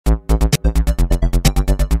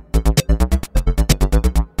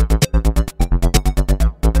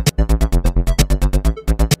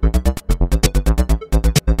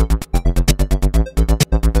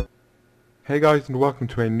Hey guys, and welcome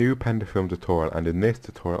to a new PendaFilm tutorial, and in this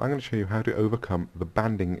tutorial I'm going to show you how to overcome the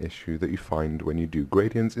banding issue that you find when you do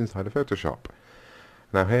gradients inside of Photoshop.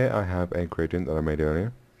 Now here I have a gradient that I made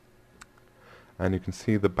earlier, and you can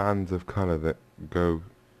see the bands of colour that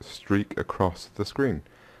streak across the screen.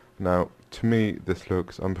 Now to me this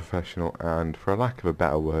looks unprofessional and, for a lack of a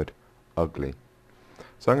better word, ugly.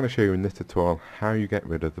 So I'm going to show you in this tutorial how you get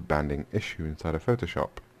rid of the banding issue inside of Photoshop.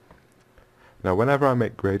 Now whenever I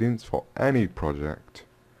make gradients for any project,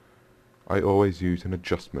 I always use an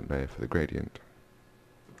adjustment layer for the gradient.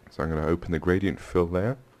 So I'm going to open the gradient fill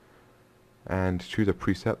layer and choose a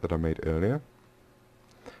preset that I made earlier.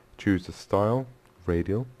 Choose the style,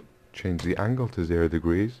 radial, change the angle to 0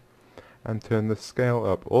 degrees and turn the scale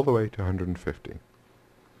up all the way to 150.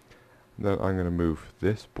 Then I'm going to move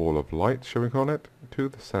this ball of light, shall we call it, to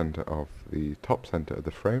the center of the top center of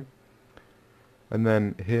the frame. And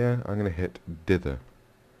then here I'm going to hit dither.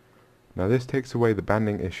 Now this takes away the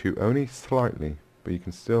banding issue only slightly, but you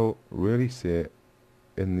can still really see it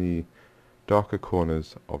in the darker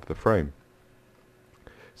corners of the frame.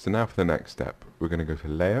 So now for the next step, we're going to go to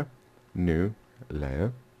Layer, New,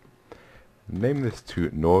 Layer. Name this to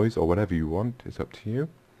Noise or whatever you want, it's up to you.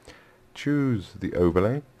 Choose the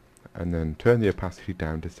overlay and then turn the opacity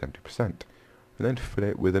down to 70%. And then fill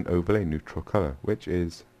it with an overlay neutral color, which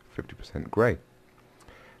is 50% grey.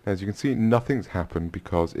 As you can see, nothing's happened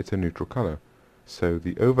because it's a neutral color, so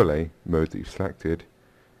the overlay mode that you've selected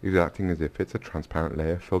is acting as if it's a transparent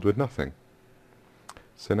layer filled with nothing.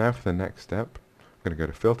 So now for the next step, I'm going to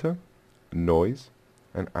go to Filter, Noise,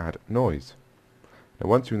 and Add Noise. Now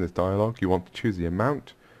once you're in this dialog, you want to choose the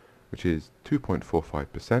amount, which is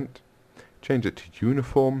 2.45%, change it to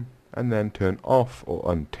Uniform, and then turn off or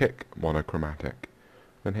untick Monochromatic.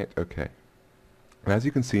 Then hit OK. And as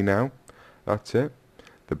you can see now, that's it.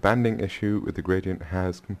 The banding issue with the gradient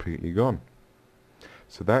has completely gone.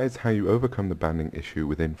 So that is how you overcome the banding issue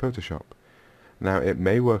within Photoshop. Now it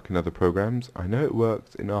may work in other programs. I know it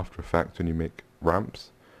works in After Effects when you make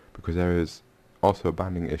ramps, because there is also a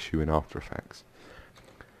banding issue in After Effects.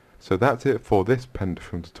 So that's it for this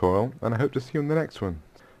PendaFilm tutorial, and I hope to see you in the next one.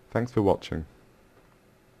 Thanks for watching.